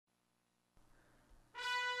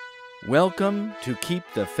Welcome to Keep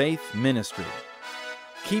the Faith Ministry.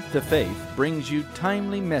 Keep the Faith brings you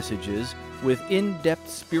timely messages with in-depth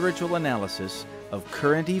spiritual analysis of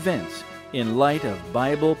current events in light of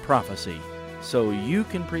Bible prophecy, so you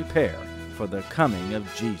can prepare for the coming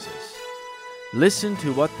of Jesus. Listen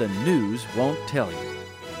to what the news won't tell you.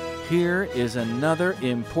 Here is another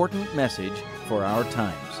important message for our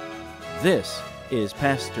times. This is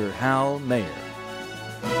Pastor Hal Mayer.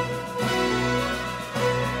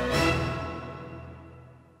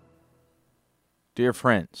 Dear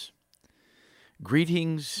friends,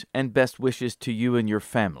 greetings and best wishes to you and your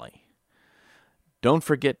family. Don't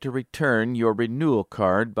forget to return your renewal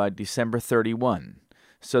card by December 31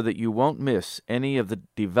 so that you won't miss any of the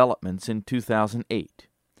developments in 2008.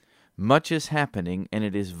 Much is happening, and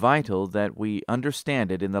it is vital that we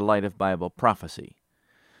understand it in the light of Bible prophecy.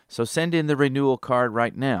 So send in the renewal card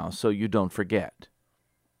right now so you don't forget.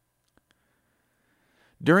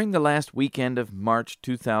 During the last weekend of March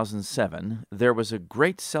 2007, there was a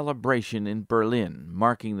great celebration in Berlin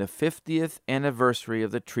marking the 50th anniversary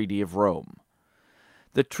of the Treaty of Rome.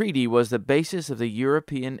 The treaty was the basis of the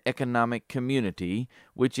European Economic Community,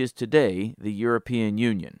 which is today the European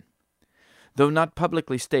Union. Though not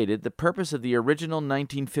publicly stated, the purpose of the original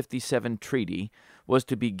 1957 treaty was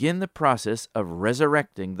to begin the process of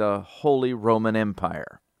resurrecting the Holy Roman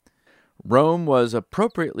Empire. Rome was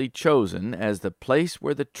appropriately chosen as the place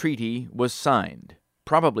where the treaty was signed,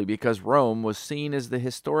 probably because Rome was seen as the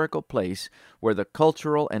historical place where the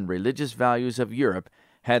cultural and religious values of Europe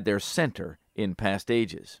had their center in past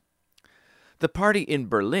ages. The party in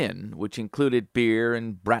Berlin, which included beer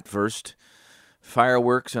and bratwurst,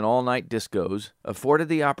 fireworks and all-night discos, afforded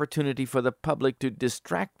the opportunity for the public to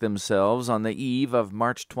distract themselves on the eve of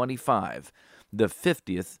March 25, the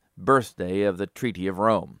 50th birthday of the Treaty of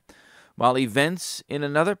Rome, while events in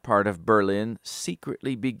another part of Berlin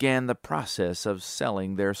secretly began the process of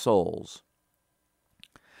selling their souls.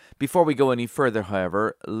 Before we go any further,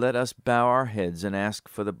 however, let us bow our heads and ask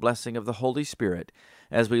for the blessing of the Holy Spirit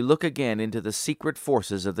as we look again into the secret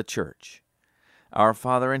forces of the Church. Our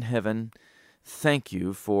Father in heaven, thank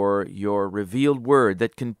you for your revealed word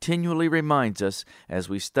that continually reminds us, as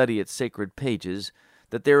we study its sacred pages,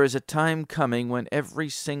 that there is a time coming when every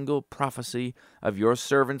single prophecy of your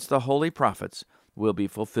servants, the holy prophets, will be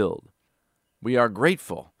fulfilled. We are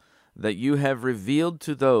grateful that you have revealed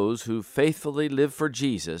to those who faithfully live for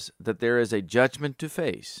Jesus that there is a judgment to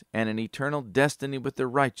face and an eternal destiny with the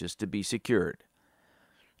righteous to be secured.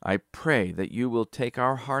 I pray that you will take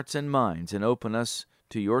our hearts and minds and open us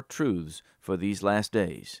to your truths for these last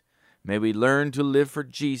days. May we learn to live for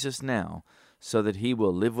Jesus now so that he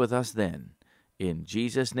will live with us then. In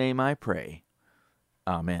Jesus' name I pray.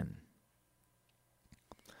 Amen.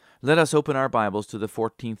 Let us open our Bibles to the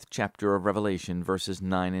 14th chapter of Revelation, verses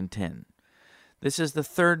 9 and 10. This is the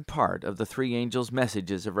third part of the three angels'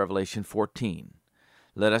 messages of Revelation 14.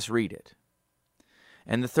 Let us read it.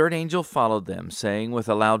 And the third angel followed them, saying with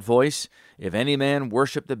a loud voice, If any man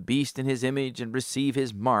worship the beast in his image, and receive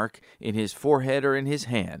his mark in his forehead or in his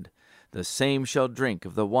hand, the same shall drink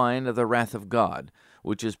of the wine of the wrath of God,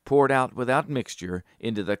 which is poured out without mixture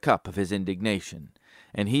into the cup of his indignation.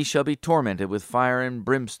 And he shall be tormented with fire and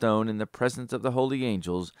brimstone in the presence of the holy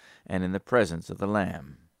angels and in the presence of the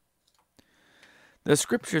Lamb. The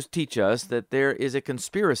Scriptures teach us that there is a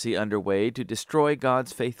conspiracy underway to destroy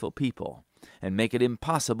God's faithful people and make it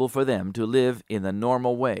impossible for them to live in the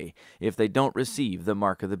normal way if they don't receive the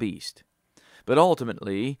mark of the beast. But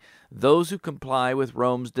ultimately, those who comply with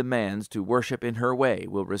Rome's demands to worship in her way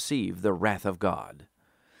will receive the wrath of God.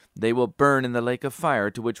 They will burn in the lake of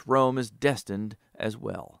fire to which Rome is destined as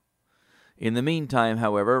well. In the meantime,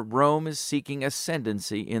 however, Rome is seeking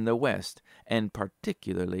ascendancy in the West, and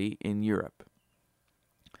particularly in Europe.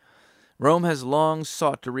 Rome has long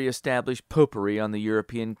sought to reestablish popery on the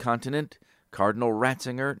European continent. Cardinal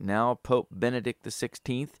Ratzinger, now Pope Benedict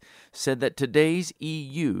XVI, said that today's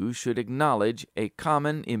EU should acknowledge a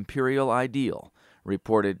common imperial ideal,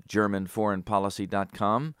 reported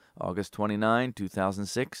GermanForeignPolicy.com, August 29,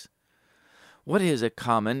 2006. What is a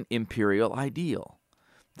common imperial ideal?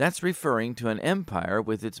 That's referring to an empire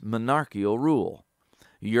with its monarchical rule.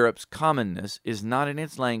 Europe's commonness is not in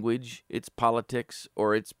its language, its politics,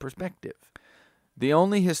 or its perspective. The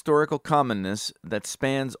only historical commonness that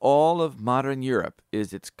spans all of modern Europe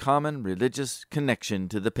is its common religious connection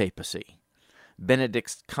to the papacy.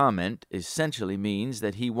 Benedict's comment essentially means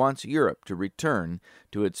that he wants Europe to return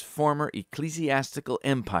to its former ecclesiastical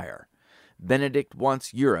empire. Benedict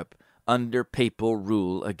wants Europe under papal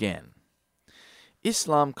rule again.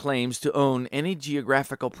 Islam claims to own any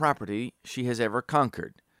geographical property she has ever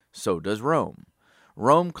conquered. So does Rome.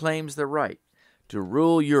 Rome claims the right to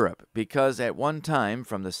rule Europe because at one time,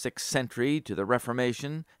 from the 6th century to the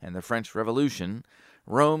Reformation and the French Revolution,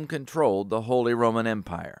 Rome controlled the Holy Roman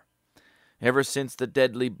Empire. Ever since the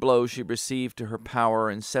deadly blow she received to her power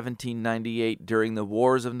in 1798 during the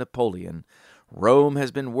Wars of Napoleon, Rome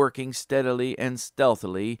has been working steadily and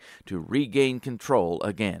stealthily to regain control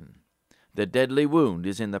again. The deadly wound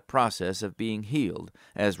is in the process of being healed,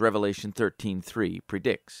 as Revelation 13:3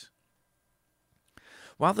 predicts.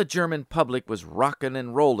 While the German public was rockin'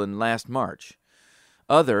 and rollin' last March,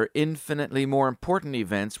 other infinitely more important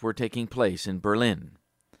events were taking place in Berlin.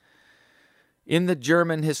 In the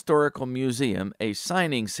German Historical Museum, a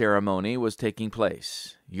signing ceremony was taking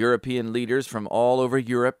place. European leaders from all over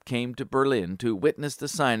Europe came to Berlin to witness the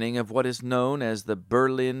signing of what is known as the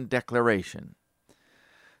Berlin Declaration.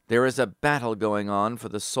 There is a battle going on for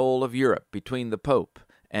the soul of Europe between the Pope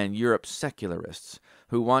and Europe's secularists,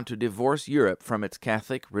 who want to divorce Europe from its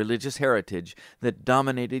Catholic religious heritage that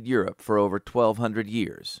dominated Europe for over 1,200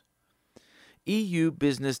 years.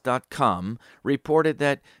 EUbusiness.com reported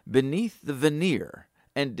that beneath the veneer,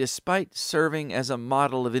 and despite serving as a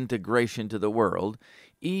model of integration to the world,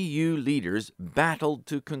 EU leaders battled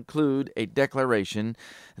to conclude a declaration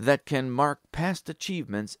that can mark past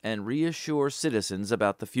achievements and reassure citizens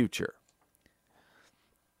about the future.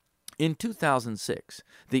 In 2006,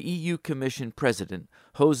 the EU Commission President,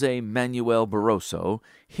 José Manuel Barroso,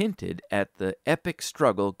 hinted at the epic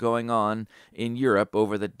struggle going on in Europe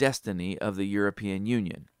over the destiny of the European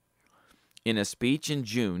Union. In a speech in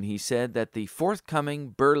June, he said that the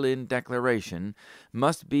forthcoming Berlin Declaration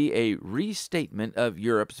must be a restatement of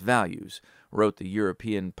Europe's values, wrote the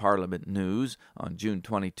European Parliament News on June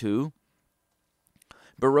 22.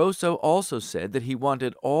 Barroso also said that he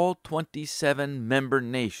wanted all 27 member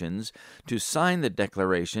nations to sign the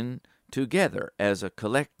declaration together as a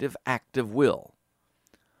collective act of will.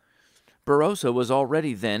 Barroso was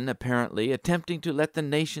already then, apparently, attempting to let the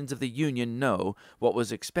nations of the Union know what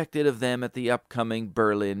was expected of them at the upcoming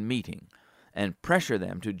Berlin meeting, and pressure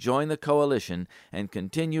them to join the coalition and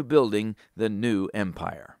continue building the new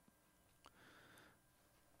empire.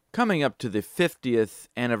 Coming up to the 50th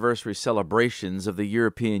anniversary celebrations of the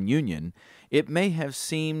European Union, it may have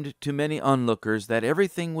seemed to many onlookers that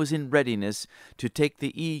everything was in readiness to take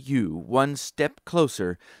the EU one step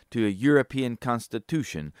closer to a European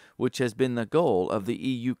constitution, which has been the goal of the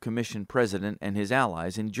EU Commission President and his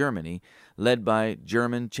allies in Germany, led by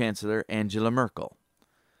German Chancellor Angela Merkel.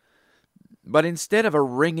 But instead of a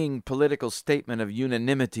ringing political statement of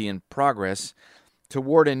unanimity and progress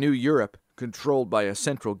toward a new Europe, controlled by a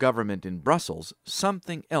central government in Brussels,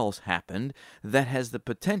 something else happened that has the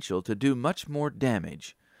potential to do much more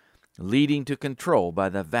damage, leading to control by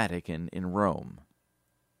the Vatican in Rome.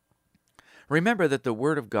 Remember that the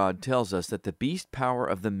Word of God tells us that the beast power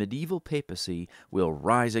of the medieval papacy will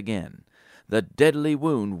rise again. The deadly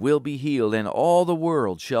wound will be healed, and all the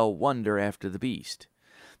world shall wonder after the beast.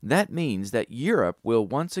 That means that Europe will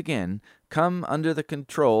once again come under the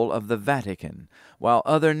control of the Vatican, while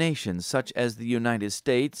other nations such as the United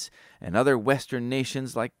States and other Western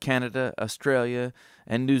nations like Canada, Australia,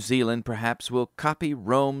 and New Zealand perhaps will copy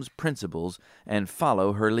Rome's principles and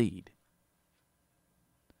follow her lead.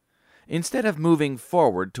 Instead of moving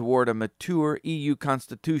forward toward a mature EU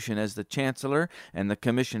constitution as the Chancellor and the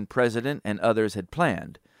Commission President and others had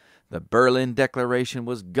planned, the Berlin Declaration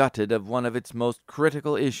was gutted of one of its most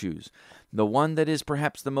critical issues, the one that is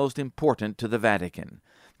perhaps the most important to the Vatican,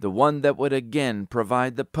 the one that would again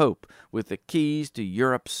provide the Pope with the keys to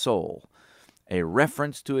Europe's soul, a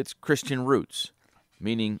reference to its Christian roots,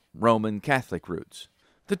 meaning Roman Catholic roots.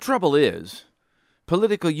 The trouble is,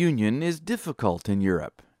 political union is difficult in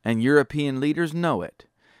Europe, and European leaders know it.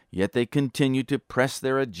 Yet they continue to press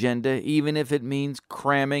their agenda, even if it means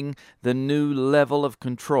cramming the new level of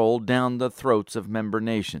control down the throats of member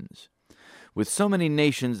nations. With so many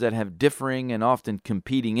nations that have differing and often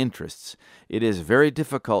competing interests, it is very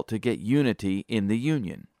difficult to get unity in the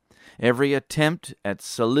Union. Every attempt at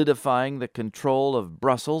solidifying the control of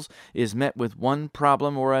Brussels is met with one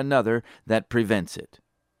problem or another that prevents it.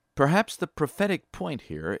 Perhaps the prophetic point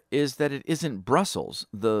here is that it isn't Brussels,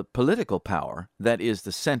 the political power, that is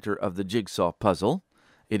the center of the jigsaw puzzle.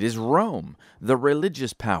 It is Rome, the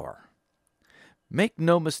religious power. Make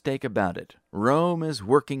no mistake about it, Rome is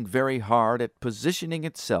working very hard at positioning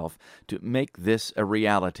itself to make this a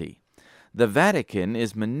reality. The Vatican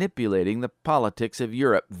is manipulating the politics of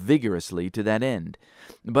Europe vigorously to that end,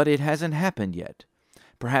 but it hasn't happened yet.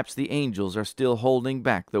 Perhaps the angels are still holding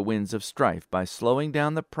back the winds of strife by slowing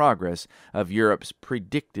down the progress of Europe's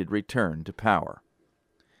predicted return to power.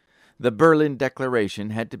 The Berlin Declaration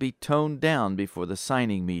had to be toned down before the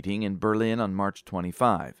signing meeting in Berlin on March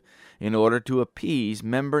 25 in order to appease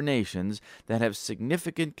member nations that have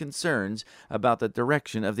significant concerns about the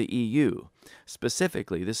direction of the EU,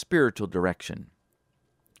 specifically the spiritual direction.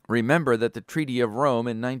 Remember that the Treaty of Rome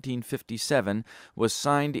in 1957 was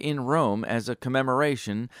signed in Rome as a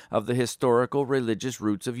commemoration of the historical religious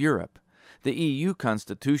roots of Europe. The EU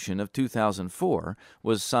Constitution of 2004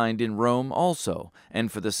 was signed in Rome also,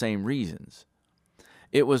 and for the same reasons.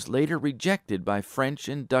 It was later rejected by French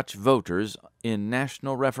and Dutch voters in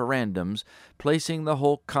national referendums, placing the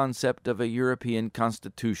whole concept of a European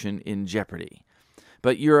constitution in jeopardy.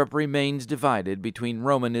 But Europe remains divided between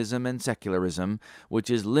Romanism and secularism, which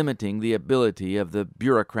is limiting the ability of the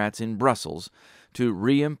bureaucrats in Brussels to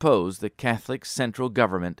reimpose the Catholic central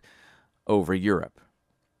government over Europe.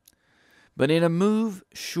 But in a move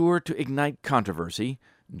sure to ignite controversy,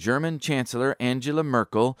 German Chancellor Angela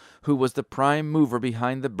Merkel, who was the prime mover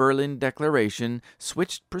behind the Berlin Declaration,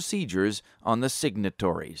 switched procedures on the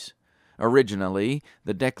signatories. Originally,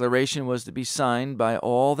 the declaration was to be signed by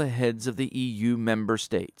all the heads of the EU member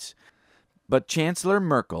states. But Chancellor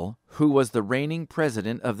Merkel, who was the reigning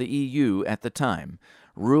president of the EU at the time,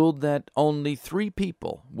 ruled that only 3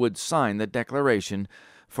 people would sign the declaration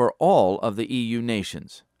for all of the EU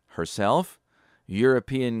nations: herself,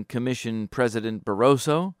 European Commission President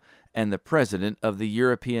Barroso, and the President of the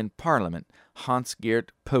European Parliament,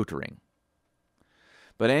 Hans-Gert Pöttering.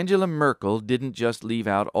 But Angela Merkel didn't just leave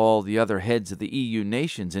out all the other heads of the EU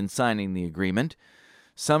nations in signing the agreement.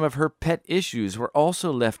 Some of her pet issues were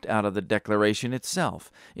also left out of the declaration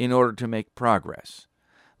itself in order to make progress.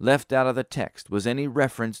 Left out of the text was any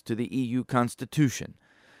reference to the EU Constitution,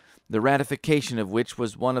 the ratification of which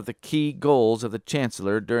was one of the key goals of the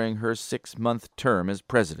Chancellor during her 6-month term as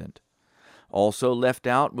President. Also left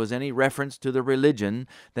out was any reference to the religion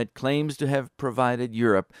that claims to have provided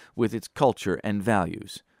Europe with its culture and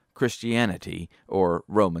values, Christianity or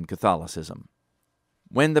Roman Catholicism.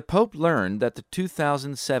 When the Pope learned that the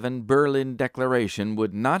 2007 Berlin Declaration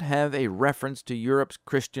would not have a reference to Europe's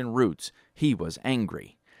Christian roots, he was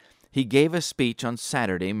angry. He gave a speech on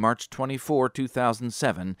Saturday, March 24,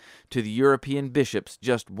 2007, to the European bishops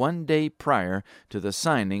just 1 day prior to the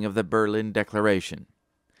signing of the Berlin Declaration.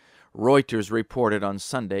 Reuters reported on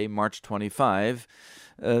Sunday, March 25,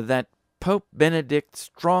 that Pope Benedict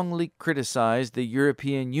strongly criticized the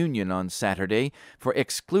European Union on Saturday for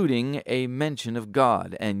excluding a mention of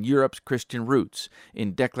God and Europe's Christian roots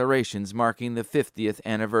in declarations marking the 50th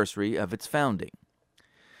anniversary of its founding.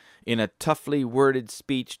 In a toughly worded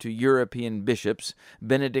speech to European bishops,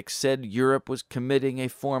 Benedict said Europe was committing a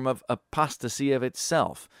form of apostasy of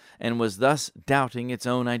itself and was thus doubting its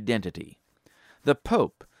own identity. The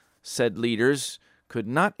Pope, said leaders, could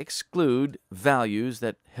not exclude values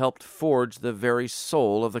that helped forge the very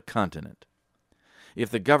soul of the continent.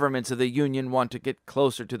 If the governments of the Union want to get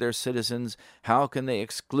closer to their citizens, how can they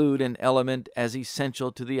exclude an element as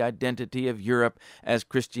essential to the identity of Europe as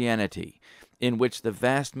Christianity, in which the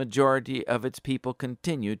vast majority of its people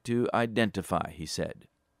continue to identify, he said.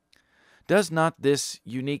 Does not this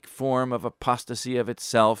unique form of apostasy of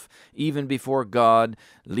itself, even before God,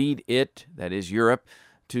 lead it, that is Europe,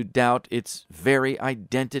 to doubt its very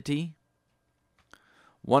identity?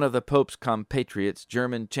 One of the Pope's compatriots,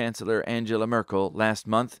 German Chancellor Angela Merkel, last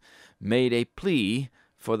month made a plea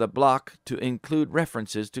for the bloc to include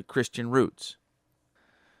references to Christian roots.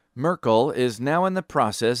 Merkel is now in the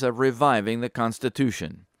process of reviving the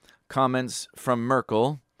Constitution. Comments from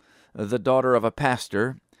Merkel, the daughter of a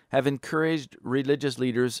pastor, have encouraged religious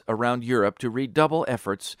leaders around Europe to redouble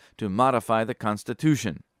efforts to modify the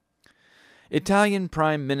Constitution. Italian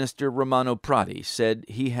Prime Minister Romano Prodi said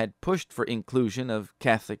he had pushed for inclusion of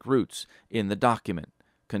Catholic roots in the document,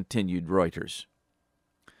 continued Reuters.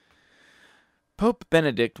 Pope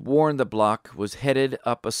Benedict warned the bloc was headed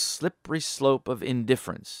up a slippery slope of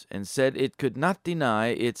indifference and said it could not deny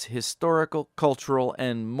its historical, cultural,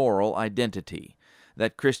 and moral identity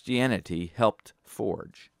that Christianity helped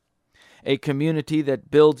forge. A community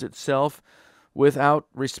that builds itself without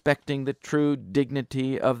respecting the true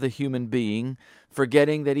dignity of the human being,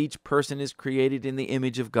 forgetting that each person is created in the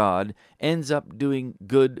image of God, ends up doing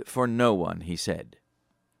good for no one, he said.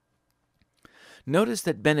 Notice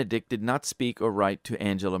that Benedict did not speak or write to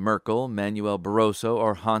Angela Merkel, Manuel Barroso,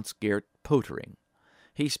 or Hans-Gert Pöttering.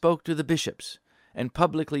 He spoke to the bishops and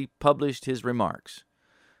publicly published his remarks.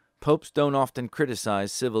 Popes don't often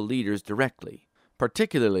criticize civil leaders directly,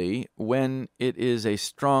 particularly when it is a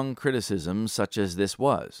strong criticism such as this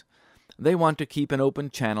was. They want to keep an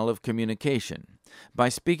open channel of communication. By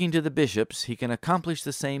speaking to the bishops, he can accomplish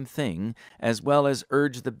the same thing, as well as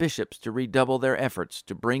urge the bishops to redouble their efforts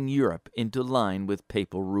to bring Europe into line with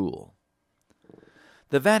papal rule.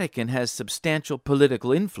 The Vatican has substantial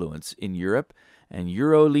political influence in Europe, and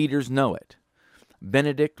Euro leaders know it.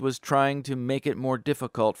 Benedict was trying to make it more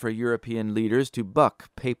difficult for European leaders to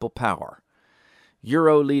buck papal power.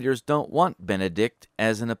 Euro leaders don't want Benedict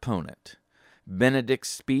as an opponent. Benedict's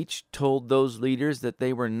speech told those leaders that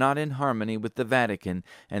they were not in harmony with the Vatican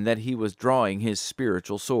and that he was drawing his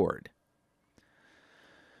spiritual sword.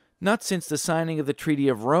 Not since the signing of the Treaty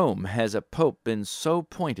of Rome has a pope been so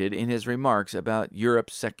pointed in his remarks about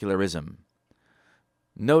Europe's secularism.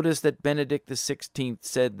 Notice that Benedict XVI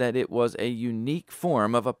said that it was a unique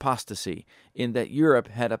form of apostasy, in that Europe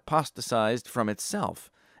had apostatized from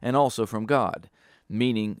itself and also from God,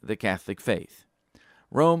 meaning the Catholic faith.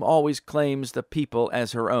 Rome always claims the people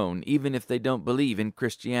as her own, even if they don't believe in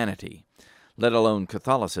Christianity, let alone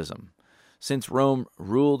Catholicism, since Rome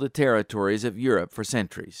ruled the territories of Europe for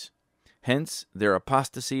centuries. Hence, their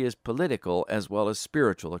apostasy is political as well as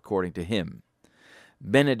spiritual, according to him.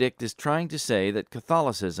 Benedict is trying to say that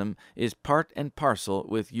Catholicism is part and parcel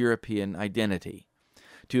with European identity.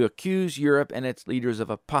 To accuse Europe and its leaders of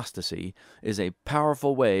apostasy is a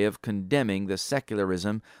powerful way of condemning the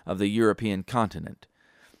secularism of the European continent.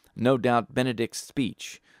 No doubt Benedict's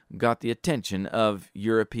speech got the attention of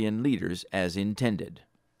European leaders as intended.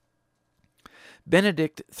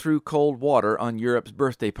 Benedict threw cold water on Europe's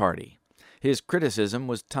birthday party. His criticism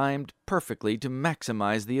was timed perfectly to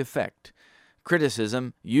maximize the effect.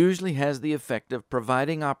 Criticism usually has the effect of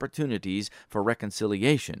providing opportunities for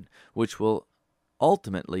reconciliation, which will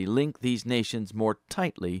ultimately link these nations more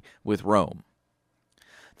tightly with Rome.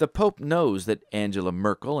 The Pope knows that Angela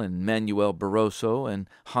Merkel and Manuel Barroso and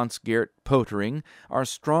Hans-Gert Pöttering are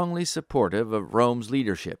strongly supportive of Rome's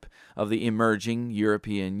leadership of the emerging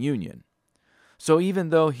European Union. So even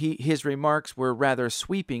though his remarks were rather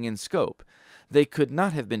sweeping in scope, they could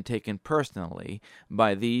not have been taken personally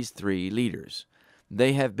by these three leaders.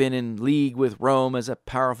 They have been in league with Rome as a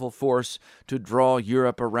powerful force to draw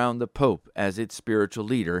Europe around the Pope as its spiritual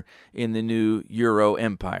leader in the new Euro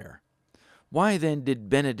Empire. Why then did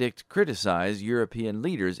Benedict criticize European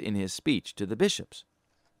leaders in his speech to the bishops?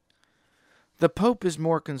 The Pope is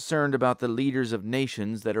more concerned about the leaders of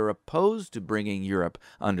nations that are opposed to bringing Europe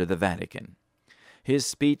under the Vatican. His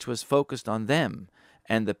speech was focused on them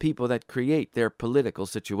and the people that create their political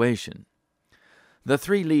situation. The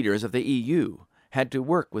three leaders of the EU had to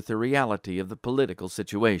work with the reality of the political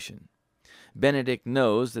situation. Benedict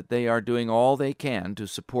knows that they are doing all they can to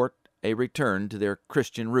support a return to their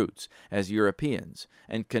Christian roots as Europeans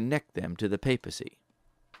and connect them to the papacy.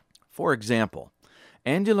 For example,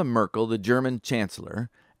 Angela Merkel, the German chancellor,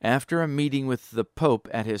 after a meeting with the Pope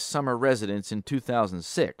at his summer residence in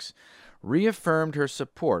 2006, reaffirmed her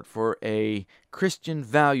support for a Christian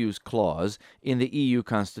values clause in the EU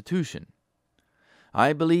Constitution.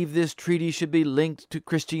 "I believe this treaty should be linked to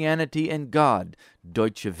Christianity and God,"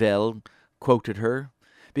 Deutsche Welle quoted her,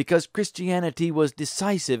 "because Christianity was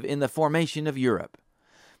decisive in the formation of Europe.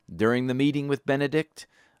 During the meeting with Benedict,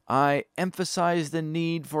 I emphasized the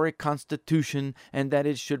need for a constitution and that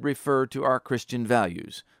it should refer to our Christian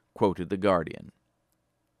values," quoted The Guardian.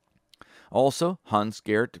 Also,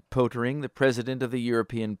 Hans-Gert Pöttering, the president of the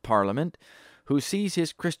European Parliament, who sees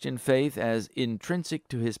his Christian faith as intrinsic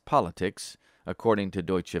to his politics, according to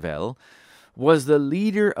Deutsche Welle, was the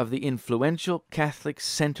leader of the influential Catholic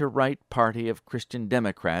center-right party of Christian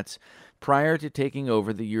Democrats prior to taking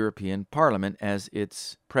over the European Parliament as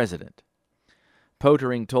its president.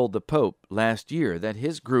 Pöttering told the Pope last year that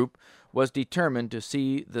his group was determined to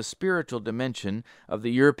see the spiritual dimension of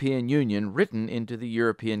the European Union written into the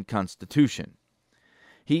European Constitution.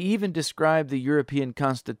 He even described the European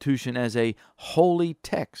Constitution as a holy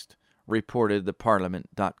text, reported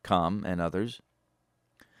theparliament.com and others.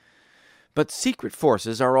 But secret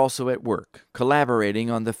forces are also at work,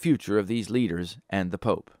 collaborating on the future of these leaders and the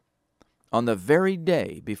Pope. On the very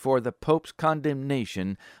day before the Pope's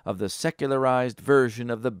condemnation of the secularized version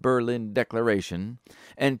of the Berlin Declaration,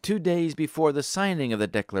 and 2 days before the signing of the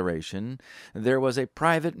Declaration, there was a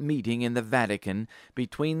private meeting in the Vatican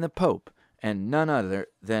between the Pope and none other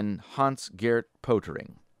than Hans-Gert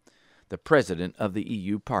Pöttering, the president of the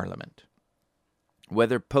EU Parliament.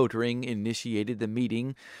 Whether Pöttering initiated the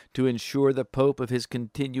meeting to ensure the Pope of his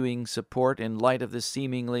continuing support in light of the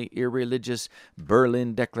seemingly irreligious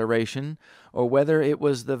Berlin Declaration, or whether it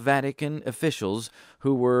was the Vatican officials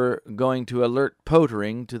who were going to alert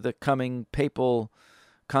Pöttering to the coming papal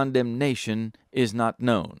condemnation is not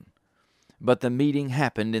known. but the meeting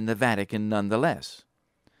happened in the Vatican nonetheless.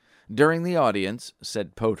 During the audience,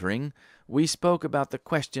 said Poettering, we spoke about the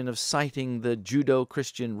question of citing the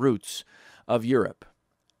Judo-Christian roots of Europe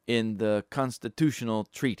in the constitutional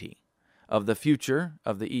treaty, of the future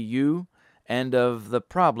of the EU, and of the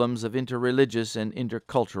problems of interreligious and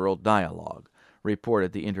intercultural dialogue,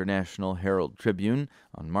 reported the International Herald Tribune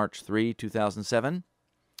on March 3, 2007.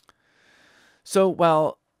 So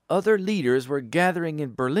while other leaders were gathering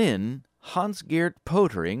in Berlin, Hans-Geert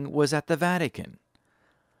Poettering was at the Vatican.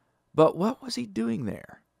 But what was he doing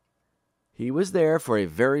there? He was there for a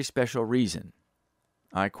very special reason.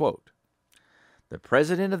 I quote, "The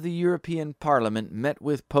President of the European Parliament met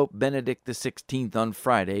with Pope Benedict XVI on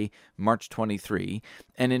Friday, March 23,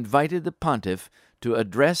 and invited the Pontiff to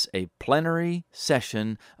address a plenary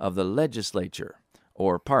session of the legislature,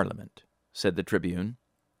 or Parliament," said the Tribune.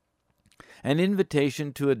 An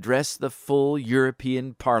invitation to address the full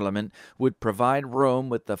European Parliament would provide Rome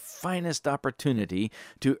with the finest opportunity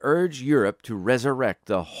to urge Europe to resurrect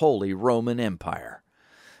the Holy Roman Empire.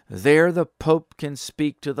 There the Pope can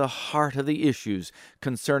speak to the heart of the issues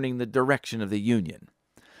concerning the direction of the Union.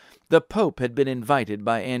 The Pope had been invited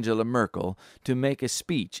by Angela Merkel to make a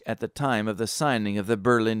speech at the time of the signing of the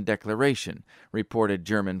Berlin Declaration, reported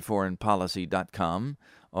GermanForeignPolicy.com,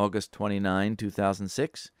 August 29,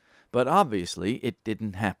 2006. But obviously it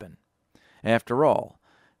didn't happen. After all,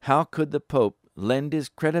 how could the Pope lend his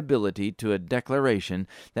credibility to a declaration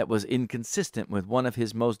that was inconsistent with one of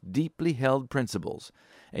his most deeply held principles,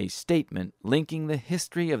 a statement linking the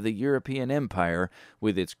history of the European Empire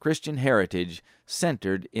with its Christian heritage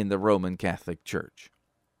centered in the Roman Catholic Church?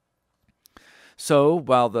 So,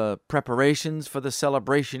 while the preparations for the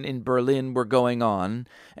celebration in Berlin were going on,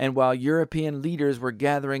 and while European leaders were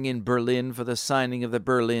gathering in Berlin for the signing of the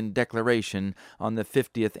Berlin Declaration on the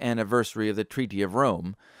 50th anniversary of the Treaty of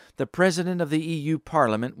Rome, the President of the EU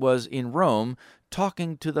Parliament was in Rome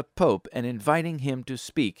talking to the Pope and inviting him to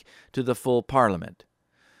speak to the full Parliament.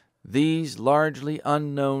 These largely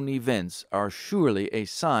unknown events are surely a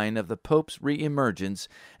sign of the Pope's reemergence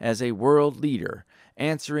as a world leader,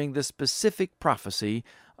 answering the specific prophecy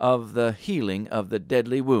of the healing of the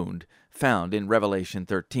deadly wound found in Revelation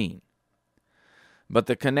 13. But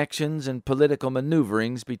the connections and political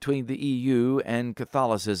maneuverings between the EU and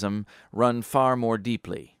Catholicism run far more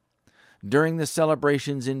deeply. During the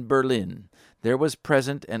celebrations in Berlin, there was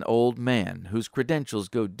present an old man whose credentials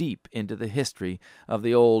go deep into the history of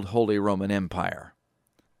the old Holy Roman Empire.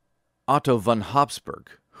 Otto von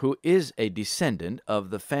Habsburg, who is a descendant of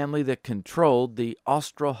the family that controlled the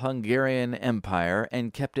Austro-Hungarian Empire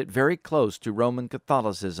and kept it very close to Roman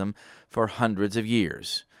Catholicism for hundreds of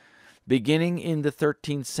years. Beginning in the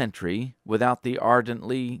 13th century, without the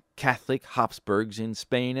ardently Catholic Habsburgs in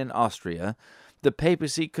Spain and Austria, the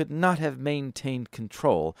papacy could not have maintained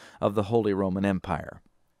control of the Holy Roman Empire.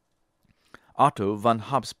 Otto von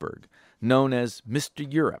Habsburg, known as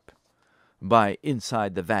Mr. Europe by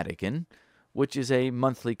Inside the Vatican, which is a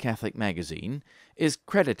monthly Catholic magazine, is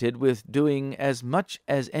credited with doing as much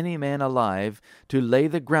as any man alive to lay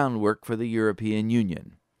the groundwork for the European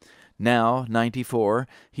Union. Now, 94,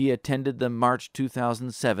 he attended the March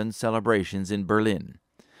 2007 celebrations in Berlin.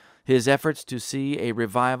 His efforts to see a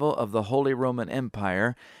revival of the Holy Roman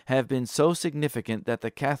Empire have been so significant that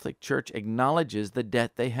the Catholic Church acknowledges the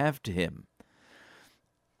debt they have to him.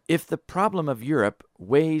 If the problem of Europe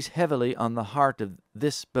weighs heavily on the heart of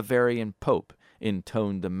this Bavarian Pope,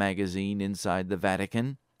 intoned the magazine Inside the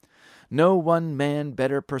Vatican, no one man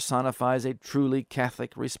better personifies a truly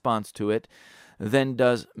Catholic response to it than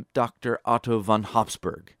does Dr. Otto von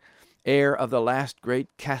Habsburg, heir of the last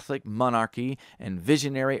great Catholic monarchy and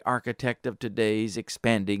visionary architect of today's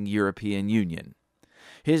expanding European Union.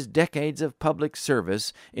 His decades of public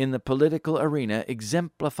service in the political arena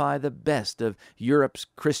exemplify the best of Europe's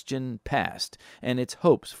Christian past and its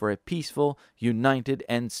hopes for a peaceful, united,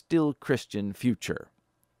 and still Christian future.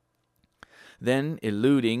 Then,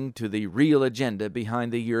 alluding to the real agenda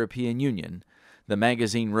behind the European Union, the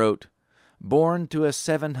magazine wrote, "Born to a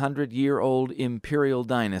 700-year-old imperial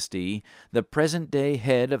dynasty, the present-day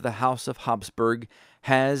head of the House of Habsburg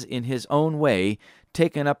has, in his own way,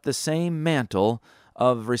 taken up the same mantle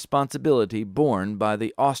of responsibility borne by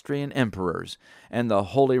the Austrian emperors and the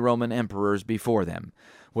Holy Roman emperors before them,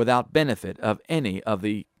 without benefit of any of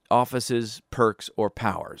the offices, perks, or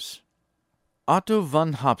powers." Otto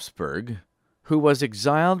von Habsburg, who was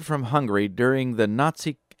exiled from Hungary during the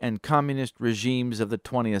Nazi and communist regimes of the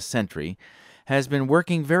 20th century, has been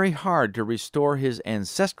working very hard to restore his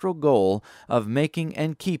ancestral goal of making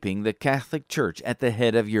and keeping the Catholic Church at the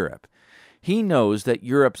head of Europe. He knows that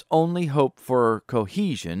Europe's only hope for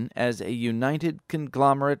cohesion as a united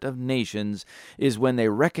conglomerate of nations is when they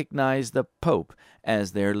recognize the Pope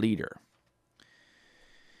as their leader.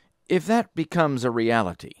 If that becomes a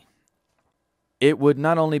reality, it would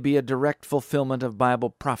not only be a direct fulfillment of Bible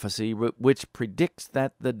prophecy, which predicts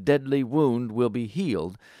that the deadly wound will be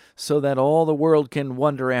healed so that all the world can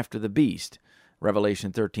wonder after the beast,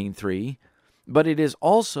 Revelation 13:3, but it is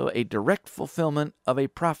also a direct fulfillment of a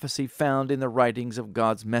prophecy found in the writings of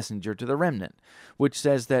God's messenger to the remnant, which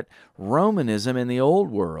says that Romanism in the Old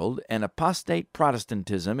World and apostate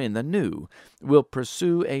Protestantism in the New will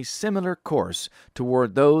pursue a similar course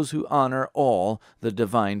toward those who honor all the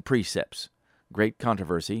divine precepts. Great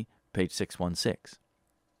Controversy, page 616.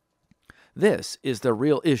 This is the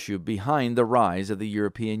real issue behind the rise of the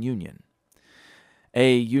European Union.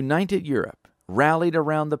 A united Europe, rallied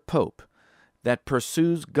around the Pope, that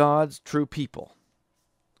pursues God's true people.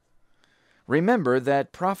 Remember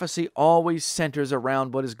that prophecy always centers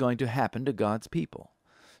around what is going to happen to God's people.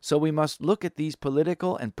 So we must look at these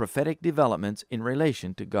political and prophetic developments in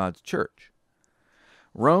relation to God's church.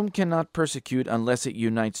 Rome cannot persecute unless it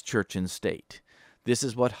unites church and state. This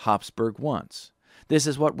is what Habsburg wants. This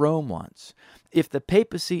is what Rome wants. If the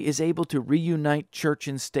papacy is able to reunite church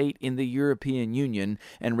and state in the European Union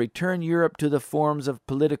and return Europe to the forms of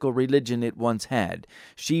political religion it once had,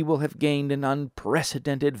 she will have gained an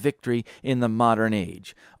unprecedented victory in the modern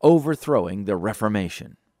age, overthrowing the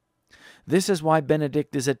Reformation. This is why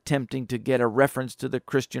Benedict is attempting to get a reference to the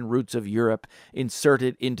Christian roots of Europe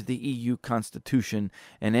inserted into the EU Constitution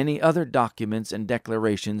and any other documents and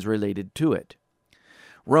declarations related to it.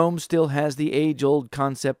 Rome still has the age-old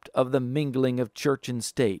concept of the mingling of church and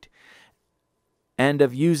state, and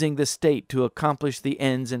of using the state to accomplish the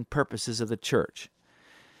ends and purposes of the church.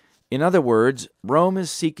 In other words, Rome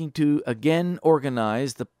is seeking to again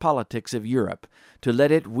organize the politics of Europe, to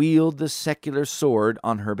let it wield the secular sword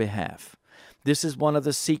on her behalf. This is one of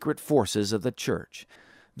the secret forces of the church.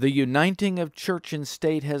 The uniting of church and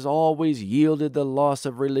state has always yielded the loss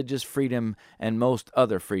of religious freedom and most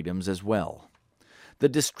other freedoms as well. The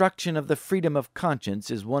destruction of the freedom of conscience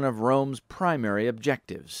is one of Rome's primary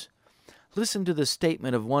objectives. Listen to the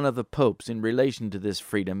statement of one of the popes in relation to this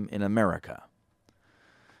freedom in America.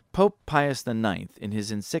 Pope Pius IX, in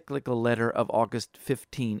his encyclical letter of August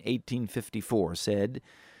 15, 1854, said,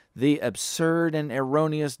 "The absurd and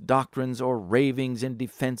erroneous doctrines or ravings in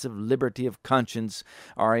defense of liberty of conscience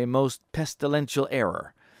are a most pestilential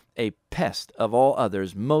error, a pest of all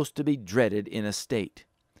others most to be dreaded in a state."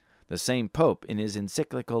 The same Pope, in his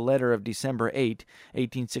encyclical letter of December 8,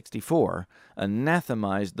 1864,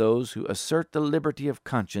 anathemized those who assert the liberty of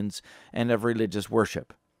conscience and of religious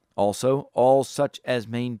worship. Also, all such as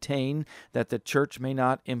maintain that the church may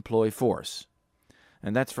not employ force.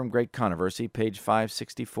 And that's from Great Controversy, page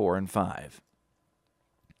 564 and 5.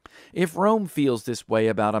 If Rome feels this way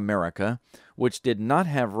about America, which did not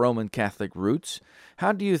have Roman Catholic roots,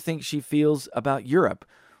 how do you think she feels about Europe,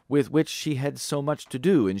 with which she had so much to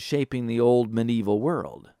do in shaping the old medieval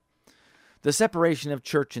world? The separation of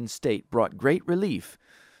church and state brought great relief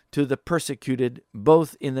to the persecuted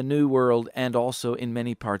both in the New World and also in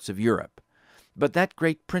many parts of Europe. But that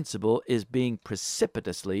great principle is being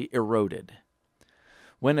precipitously eroded.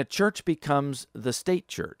 When a church becomes the state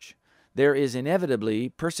church, there is inevitably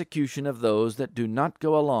persecution of those that do not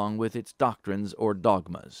go along with its doctrines or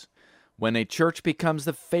dogmas. When a church becomes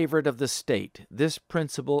the favorite of the state, this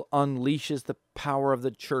principle unleashes the power of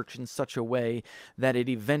the church in such a way that it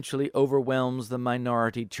eventually overwhelms the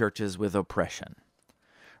minority churches with oppression.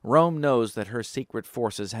 Rome knows that her secret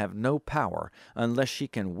forces have no power unless she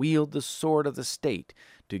can wield the sword of the state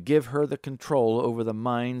to give her the control over the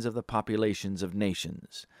minds of the populations of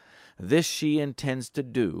nations. This she intends to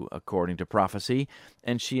do, according to prophecy,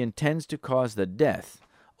 and she intends to cause the death,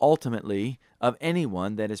 ultimately, of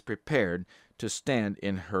anyone that is prepared to stand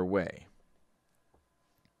in her way.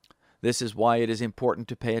 This is why it is important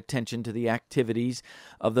to pay attention to the activities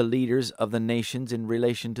of the leaders of the nations in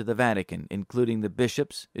relation to the Vatican, including the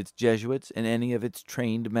bishops, its Jesuits, and any of its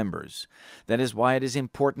trained members. That is why it is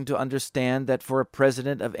important to understand that for a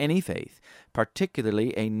president of any faith,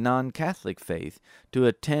 particularly a non-Catholic faith, to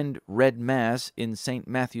attend Red Mass in St.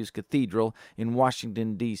 Matthew's Cathedral in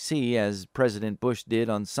Washington, D.C., as President Bush did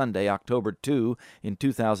on Sunday, October 2, in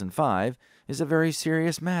 2005, is a very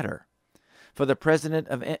serious matter. For the President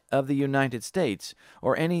of the United States,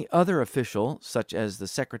 or any other official, such as the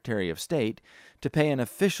Secretary of State, to pay an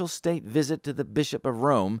official state visit to the Bishop of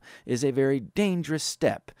Rome is a very dangerous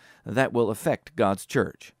step that will affect God's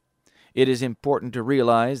church. It is important to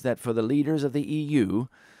realize that for the leaders of the EU,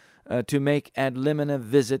 to make ad limina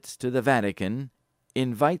visits to the Vatican,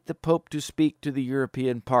 invite the Pope to speak to the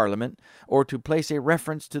European Parliament, or to place a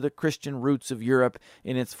reference to the Christian roots of Europe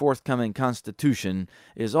in its forthcoming constitution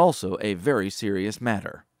is also a very serious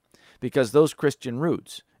matter, because those Christian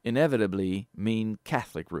roots inevitably mean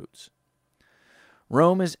Catholic roots.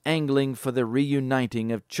 Rome is angling for the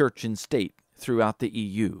reuniting of church and state throughout the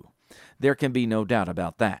EU. There can be no doubt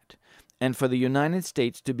about that. And for the United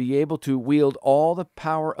States to be able to wield all the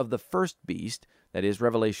power of the first beast, that is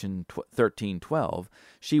Revelation 13:12,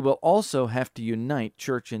 she will also have to unite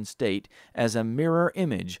church and state as a mirror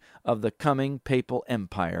image of the coming papal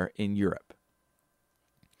empire in Europe.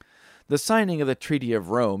 The signing of the Treaty of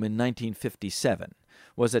Rome in 1957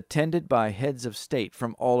 was attended by heads of state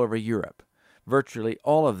from all over Europe, virtually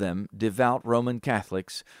all of them devout Roman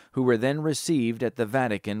Catholics, who were then received at the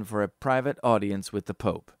Vatican for a private audience with the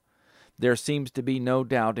Pope. There seems to be no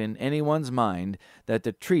doubt in anyone's mind that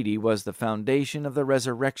the treaty was the foundation of the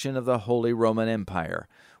resurrection of the Holy Roman Empire,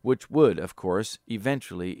 which would, of course,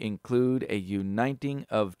 eventually include a uniting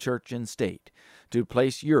of church and state to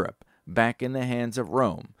place Europe back in the hands of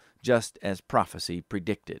Rome, just as prophecy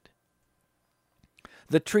predicted.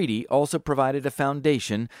 The treaty also provided a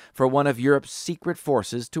foundation for one of Europe's secret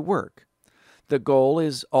forces to work. The goal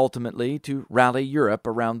is ultimately to rally Europe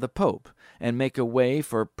around the Pope and make a way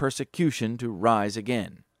for persecution to rise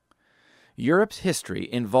again. Europe's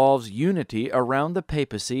history involves unity around the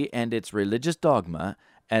papacy and its religious dogma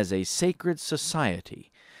as a sacred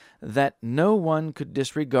society that no one could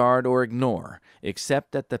disregard or ignore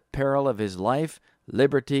except at the peril of his life,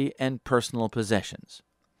 liberty, and personal possessions.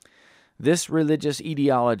 This religious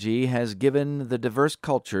ideology has given the diverse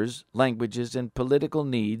cultures, languages, and political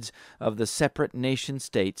needs of the separate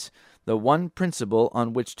nation-states the one principle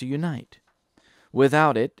on which to unite.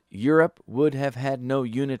 Without it, Europe would have had no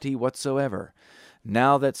unity whatsoever.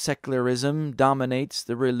 Now that secularism dominates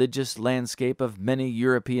the religious landscape of many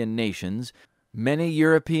European nations, many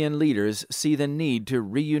European leaders see the need to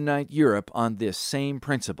reunite Europe on this same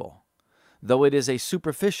principle. Though it is a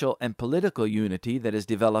superficial and political unity that is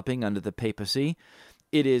developing under the papacy,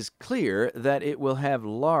 it is clear that it will have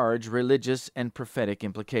large religious and prophetic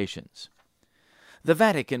implications. The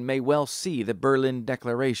Vatican may well see the Berlin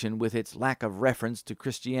Declaration, with its lack of reference to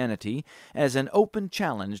Christianity, as an open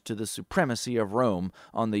challenge to the supremacy of Rome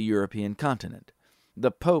on the European continent.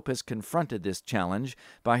 The Pope has confronted this challenge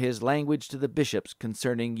by his language to the bishops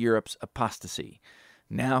concerning Europe's apostasy.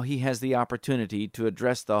 Now he has the opportunity to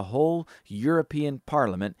address the whole European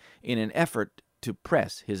Parliament in an effort to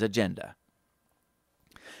press his agenda.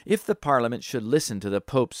 If the Parliament should listen to the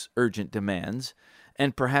Pope's urgent demands,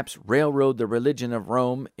 and perhaps railroad the religion of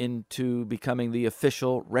Rome into becoming the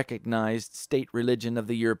official, recognized state religion of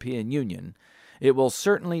the European Union, it will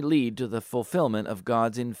certainly lead to the fulfillment of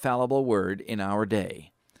God's infallible word in our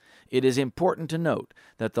day. It is important to note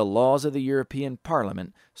that the laws of the European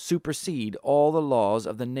Parliament supersede all the laws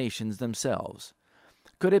of the nations themselves.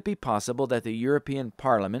 Could it be possible that the European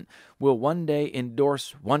Parliament will one day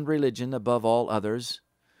endorse one religion above all others?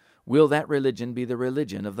 Will that religion be the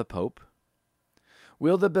religion of the Pope?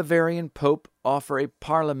 Will the Bavarian Pope offer a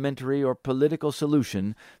parliamentary or political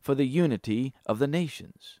solution for the unity of the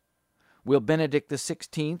nations? Will Benedict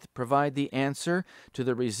XVI provide the answer to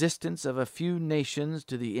the resistance of a few nations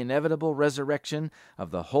to the inevitable resurrection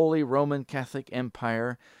of the Holy Roman Catholic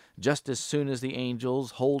Empire, just as soon as the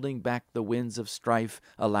angels holding back the winds of strife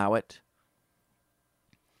allow it?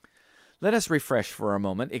 Let us refresh for a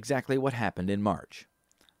moment exactly what happened in March.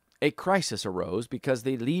 A crisis arose because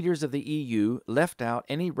the leaders of the EU left out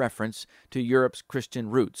any reference to Europe's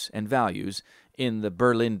Christian roots and values in the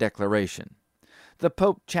Berlin Declaration. The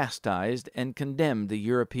Pope chastised and condemned the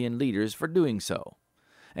European leaders for doing so.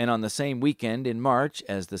 And on the same weekend in March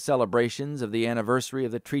as the celebrations of the anniversary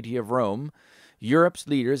of the Treaty of Rome, Europe's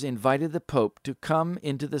leaders invited the Pope to come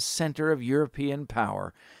into the center of European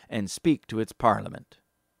power and speak to its parliament.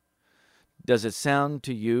 Does it sound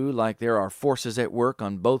to you like there are forces at work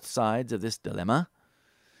on both sides of this dilemma?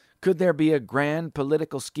 Could there be a grand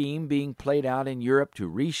political scheme being played out in Europe to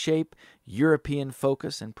reshape European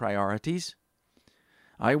focus and priorities?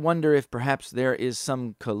 I wonder if perhaps there is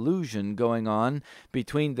some collusion going on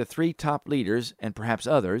between the three top leaders, and perhaps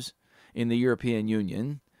others, in the European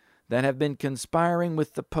Union, that have been conspiring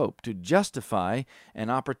with the Pope to justify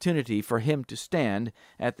an opportunity for him to stand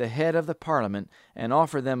at the head of the Parliament and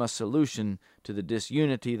offer them a solution to the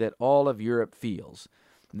disunity that all of Europe feels.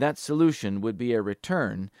 That solution would be a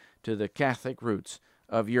return to the Catholic roots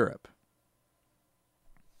of Europe.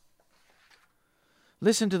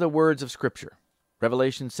 Listen to the words of Scripture.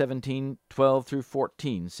 Revelation 17:12 through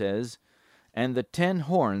 14 says, And the 10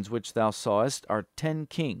 horns which thou sawest are 10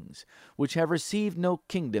 kings, which have received no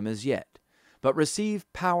kingdom as yet, but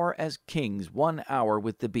receive power as kings 1 hour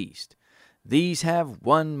with the beast. These have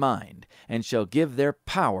one mind, and shall give their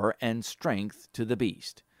power and strength to the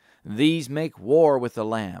beast. These make war with the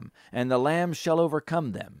Lamb, and the Lamb shall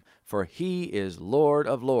overcome them, for he is Lord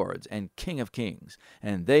of lords and King of kings,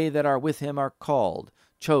 and they that are with him are called,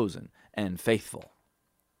 chosen, and faithful.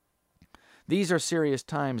 These are serious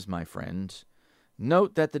times, my friends.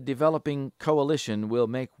 Note that the developing coalition will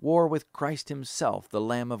make war with Christ himself, the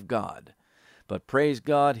Lamb of God. But praise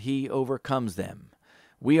God, he overcomes them.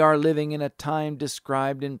 We are living in a time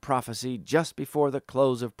described in prophecy just before the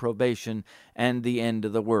close of probation and the end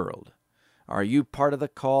of the world. Are you part of the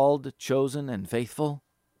called, chosen, and faithful?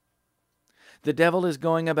 The devil is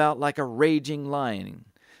going about like a raging lion,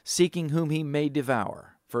 seeking whom he may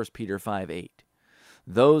devour. 1 Peter 5:8.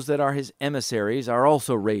 Those that are his emissaries are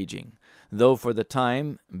also raging, though for the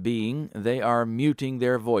time being they are muting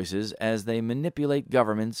their voices as they manipulate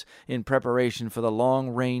governments in preparation for the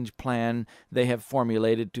long-range plan they have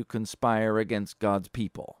formulated to conspire against God's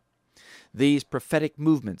people. These prophetic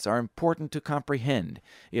movements are important to comprehend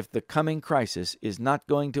if the coming crisis is not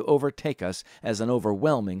going to overtake us as an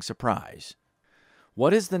overwhelming surprise.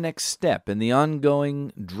 What is the next step in the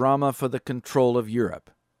ongoing drama for the control of Europe?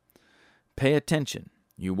 Pay attention.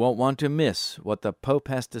 You won't want to miss what the Pope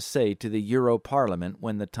has to say to the Euro Parliament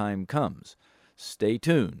when the time comes. Stay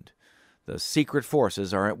tuned. The secret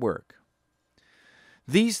forces are at work.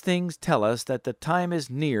 These things tell us that the time is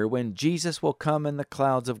near when Jesus will come in the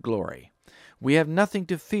clouds of glory. We have nothing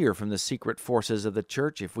to fear from the secret forces of the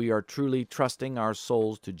church if we are truly trusting our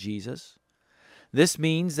souls to Jesus. This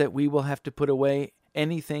means that we will have to put away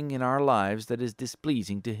anything in our lives that is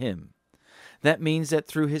displeasing to him. That means that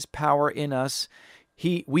through his power in us,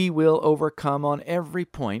 we will overcome on every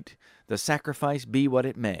point, the sacrifice be what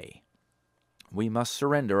it may. We must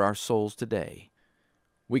surrender our souls today.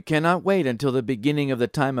 We cannot wait until the beginning of the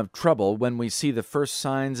time of trouble when we see the first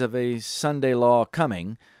signs of a Sunday law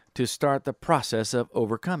coming to start the process of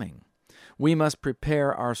overcoming. We must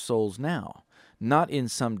prepare our souls now, not in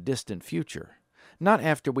some distant future, not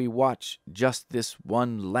after we watch just this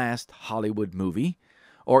one last Hollywood movie,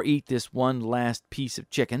 or eat this one last piece of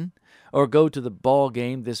chicken, or go to the ball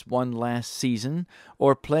game this one last season,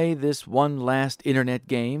 or play this one last internet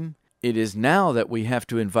game. It is now that we have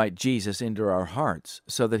to invite Jesus into our hearts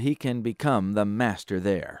so that he can become the master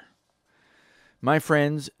there. My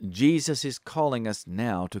friends, Jesus is calling us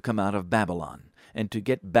now to come out of Babylon and to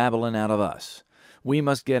get Babylon out of us. We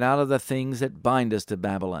must get out of the things that bind us to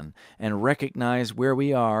Babylon and recognize where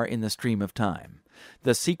we are in the stream of time.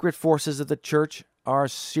 The secret forces of the church are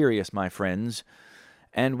serious, my friends,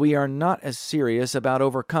 and we are not as serious about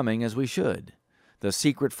overcoming as we should. The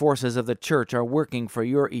secret forces of the church are working for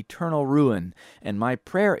your eternal ruin, and my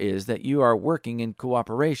prayer is that you are working in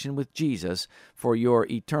cooperation with Jesus for your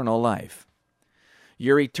eternal life.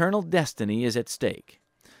 Your eternal destiny is at stake.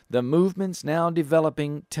 The movements now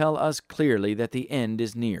developing tell us clearly that the end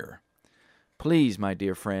is near. Please, my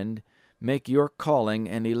dear friend, make your calling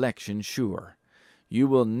and election sure. You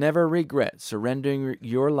will never regret surrendering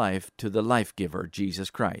your life to the life-giver, Jesus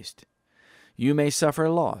Christ. You may suffer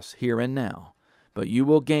loss here and now, but you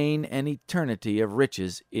will gain an eternity of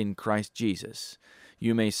riches in Christ Jesus.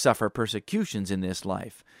 You may suffer persecutions in this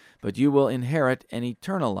life, but you will inherit an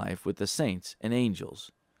eternal life with the saints and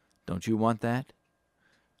angels. Don't you want that?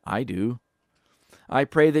 I do. I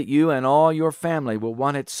pray that you and all your family will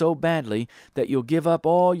want it so badly that you'll give up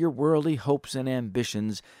all your worldly hopes and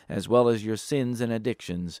ambitions, as well as your sins and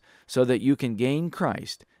addictions, so that you can gain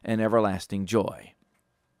Christ and everlasting joy.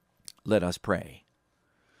 Let us pray.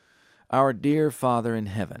 Our dear Father in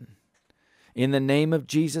heaven, in the name of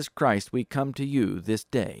Jesus Christ we come to you this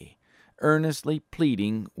day, earnestly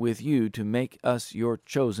pleading with you to make us your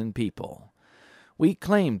chosen people. We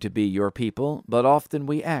claim to be your people, but often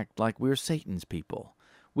we act like we're Satan's people.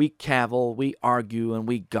 We cavil, we argue, and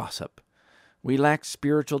we gossip. We lack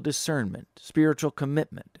spiritual discernment, spiritual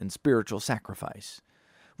commitment, and spiritual sacrifice.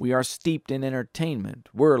 We are steeped in entertainment,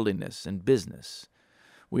 worldliness, and business.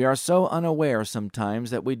 We are so unaware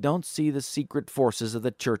sometimes that we don't see the secret forces of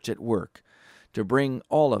the church at work to bring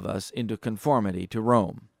all of us into conformity to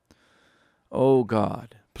Rome. O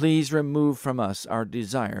God, please remove from us our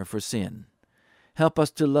desire for sin. Help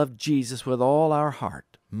us to love Jesus with all our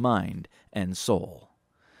heart, mind, and soul.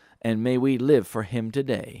 And may we live for him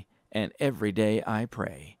today and every day, I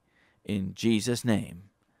pray. In Jesus' name,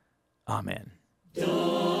 amen.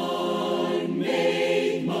 Done,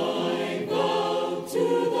 made my vow to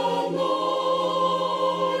the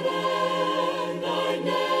Lord, and I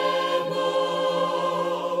never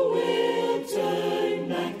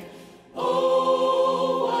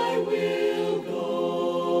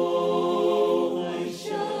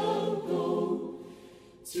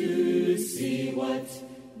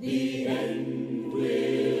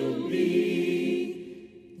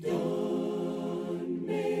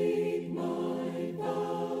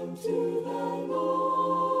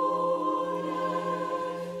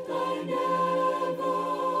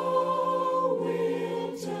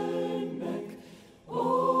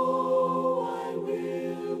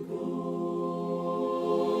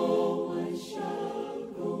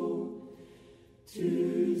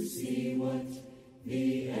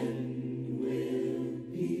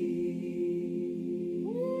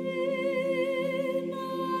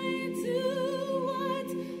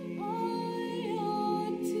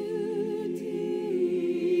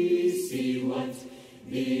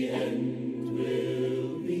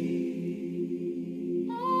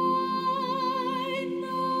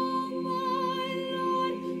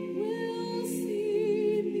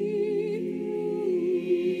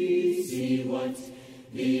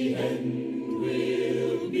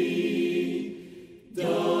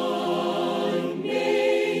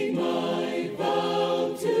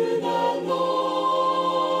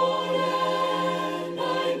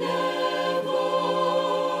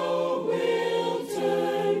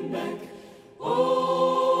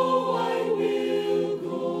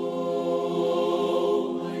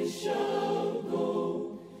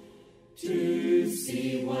to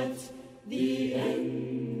see what the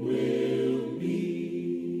end will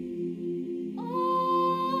be.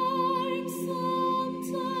 I'm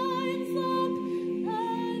sometimes up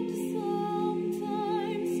and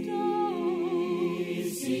sometimes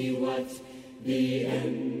down. See what the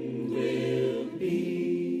end will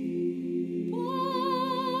be.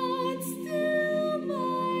 But still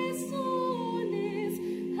my soul is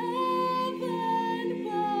heaven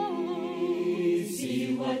bound.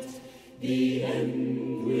 See what the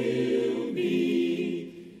end will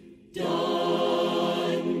be.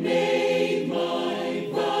 Done, made my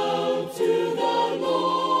vow to the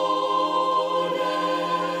Lord,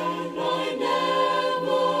 and I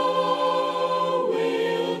never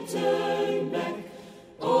will turn back.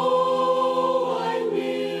 Oh, I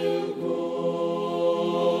will go,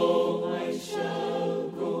 I shall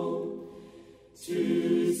go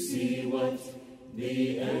to see what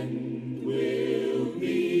the end will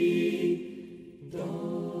be.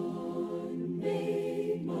 Done,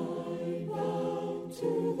 made my vow to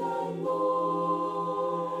the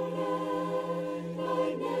Lord, and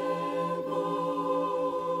I never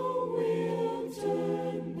will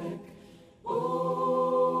turn back.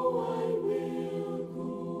 Oh, I will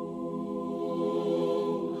go,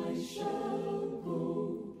 I shall go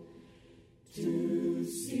to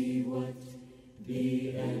see what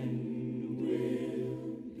the end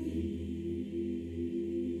will be.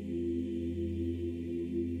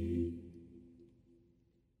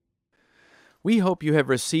 We hope you have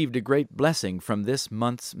received a great blessing from this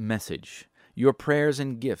month's message. Your prayers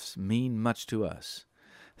and gifts mean much to us.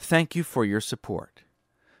 Thank you for your support.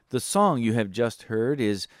 The song you have just heard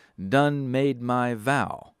is Done Made My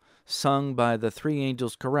Vow, sung by the Three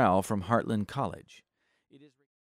Angels Chorale from Heartland College.